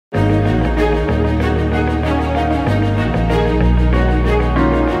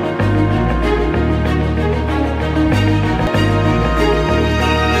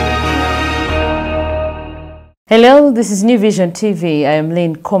Hello, this is New Vision TV. I am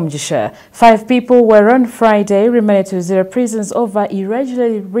Lynn Komjisha. 5 people were on Friday remanded to Luzira Prisons over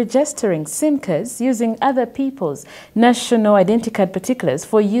irregularly registering SIM cards using other people's national identity card particulars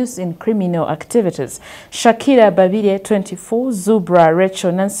for use in criminal activities. Shakira Babide, 24, Zubra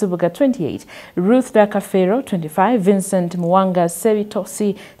Rachel Nansubuga, 28, Ruth Dakafero, 25, Vincent Mwanga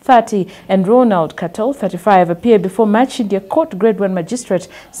Sebitosi, 30, and Ronald Kato, 35, appeared before Machindia Court Grade 1 Magistrate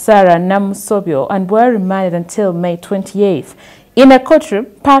Sarah Namusobio and were remanded until May 28th. In a courtroom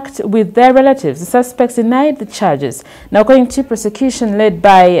packed with their relatives, the suspects denied the charges. Now, according to prosecution led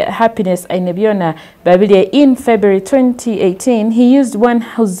by Happiness Ainebiona Babide, in February 2018, he used one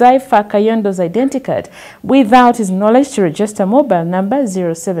Huzaifa Kayondo's identity card without his knowledge to register mobile number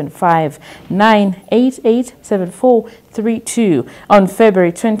 075-988-7432. On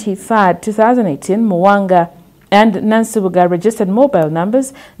February 23rd, 2018, Mwanga and Nansubuga registered mobile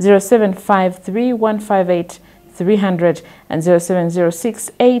numbers 0753158300 and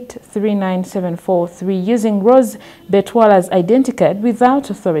 0706839743 using Rose Betwala's identity card without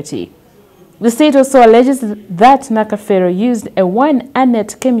authority. The state also alleges that Nakafero used a one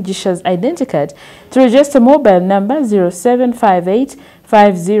Annette Kemijisha's identity card to register mobile number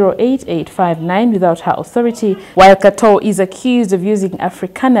 0758508859 without her authority, while Kato is accused of using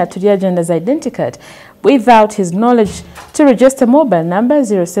Africana Tudiajanda's identity card without his knowledge to register mobile number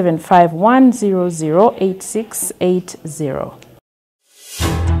 0751008680.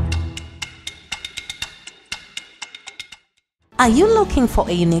 Are you looking for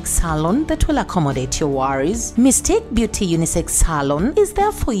a unique salon that will accommodate your worries? Mistake Beauty Unisex Salon is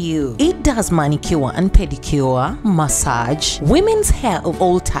there for you. It does manicure and pedicure, massage, women's hair of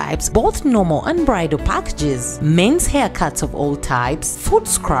all types, both normal and bridal packages, men's haircuts of all types, foot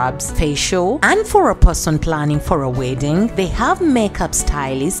scrubs, facial, and for a person planning for a wedding, they have makeup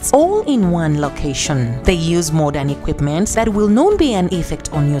stylists all in one location. They use modern equipment that will not be an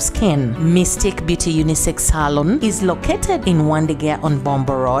effect on your skin. Mistake Beauty Unisex Salon is located in Wandegear on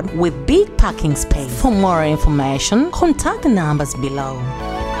Bomber Road with big parking space. For more information, contact the numbers below.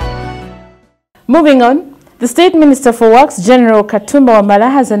 Moving on, the State Minister for Works, General Katumba Wamala,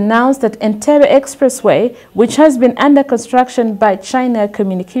 has announced that Entebbe Expressway, which has been under construction by China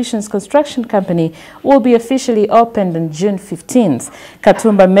Communications Construction Company, will be officially opened on June 15th.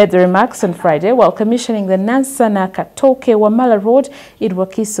 Katumba made the remarks on Friday while commissioning the Nansana Katoke Wamala Road in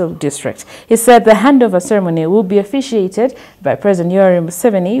Wakiso District. He said the handover ceremony will be officiated by President Yoweri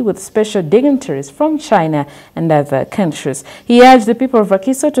Museveni with special dignitaries from China and other countries. He urged the people of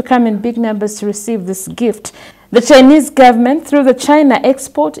Wakiso to come in big numbers to receive this gift. The Chinese government, through the China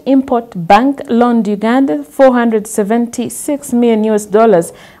Export-Import Bank, loaned Uganda $476 million,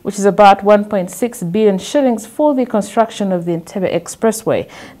 which is about 1.6 billion shillings, for the construction of the Entebbe Expressway.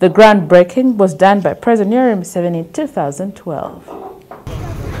 The groundbreaking was done by President Yoweri Museveni in 2012.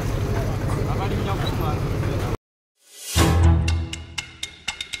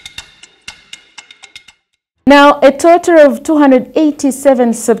 Now, a total of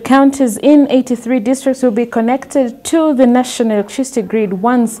 287 sub-counties in 83 districts will be connected to the national electricity grid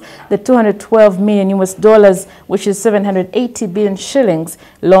once the $212 million, which is 780 billion shillings,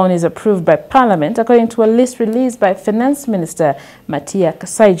 loan is approved by Parliament, according to a list released by Finance Minister Matia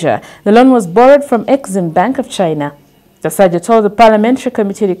Kasaija. The loan was borrowed from Exim Bank of China. Kasaija told the Parliamentary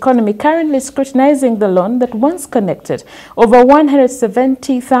Committee on Economy, currently scrutinizing the loan, that once connected, over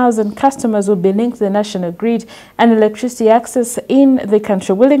 170,000 customers will be linked to the national grid, and electricity access in the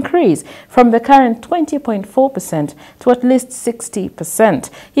country will increase from the current 20.4% to at least 60%.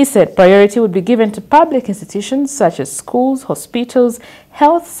 He said priority would be given to public institutions such as schools, hospitals,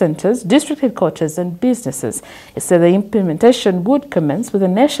 health centers, district headquarters, and businesses. He said the implementation would commence with a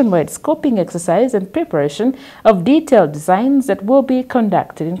nationwide scoping exercise and preparation of detailed designs that will be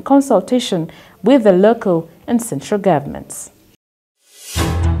conducted in consultation with the local and central governments.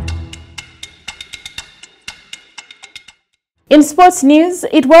 In sports news,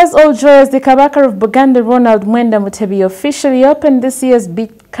 it was all joy as the Kabaka of Buganda, Ronald Mwenda Mutebi, officially opened this year's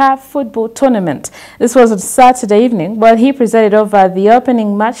CAF football tournament. This was on Saturday evening while he presided over the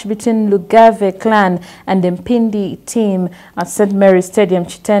opening match between Lugave clan and Mpindi team at St. Mary's Stadium,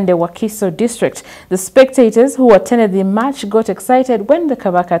 Chitende, Wakiso District. The spectators who attended the match got excited when the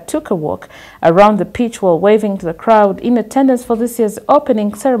Kabaka took a walk around the pitch while waving to the crowd in attendance for this year's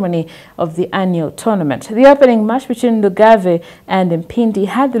opening ceremony of the annual tournament. The opening match between Lugave and Mpindi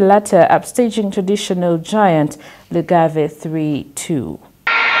had the latter upstaging traditional giant Lugave 3-2.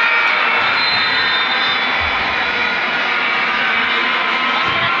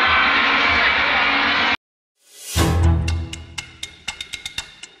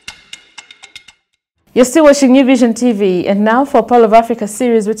 You're still watching New Vision TV, and now for Pearl of Africa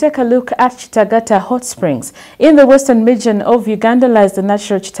series, we take a look at Kitagata Hot Springs. In the western region of Uganda lies the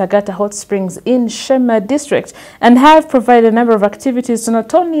natural Kitagata Hot Springs in Shema district, and have provided a number of activities to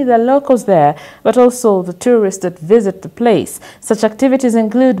not only the locals there, but also the tourists that visit the place. Such activities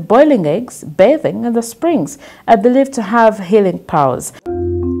include boiling eggs, bathing, and the springs are believed to have healing powers.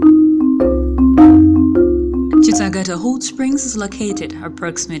 Kitagata Hot Springs is located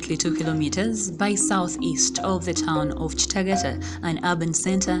approximately 2 kilometers by southeast of the town of Kitagata, an urban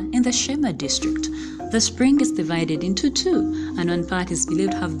center in the Shema district. The spring is divided into two, and one part is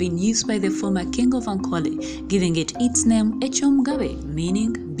believed to have been used by the former king of Ankole, giving it its name Echomgabe,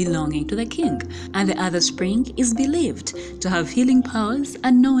 meaning belonging to the king, and the other spring is believed to have healing powers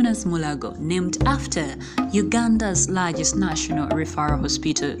and known as Mulago, named after Uganda's largest national referral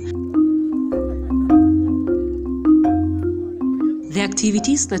hospital. The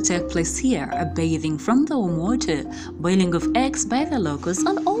activities that take place here are bathing from the warm water, boiling of eggs by the locals,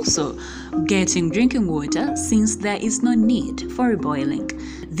 and also getting drinking water since there is no need for boiling.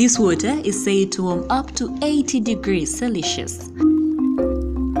 This water is said to warm up to 80 degrees Celsius.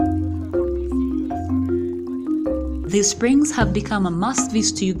 These springs have become a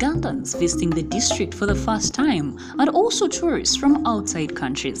must-visit to Ugandans visiting the district for the first time, and also tourists from outside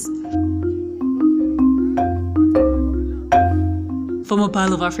countries. For more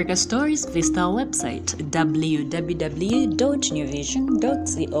Pearl of Africa stories, visit our website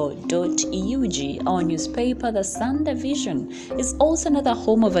www.newvision.co.ug. Our newspaper, The Sunday Vision, is also another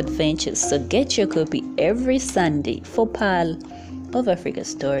home of adventures, so get your copy every Sunday for Pearl of Africa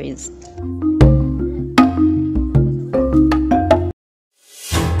stories.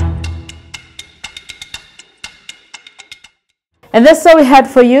 And that's all we had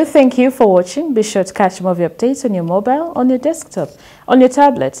for you. Thank you for watching. Be sure to catch movie updates on your mobile, on your desktop, on your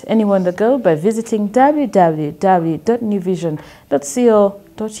tablet, anywhere on the go by visiting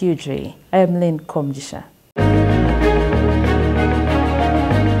www.newvision.co.ug. I am Lynn Komjisha.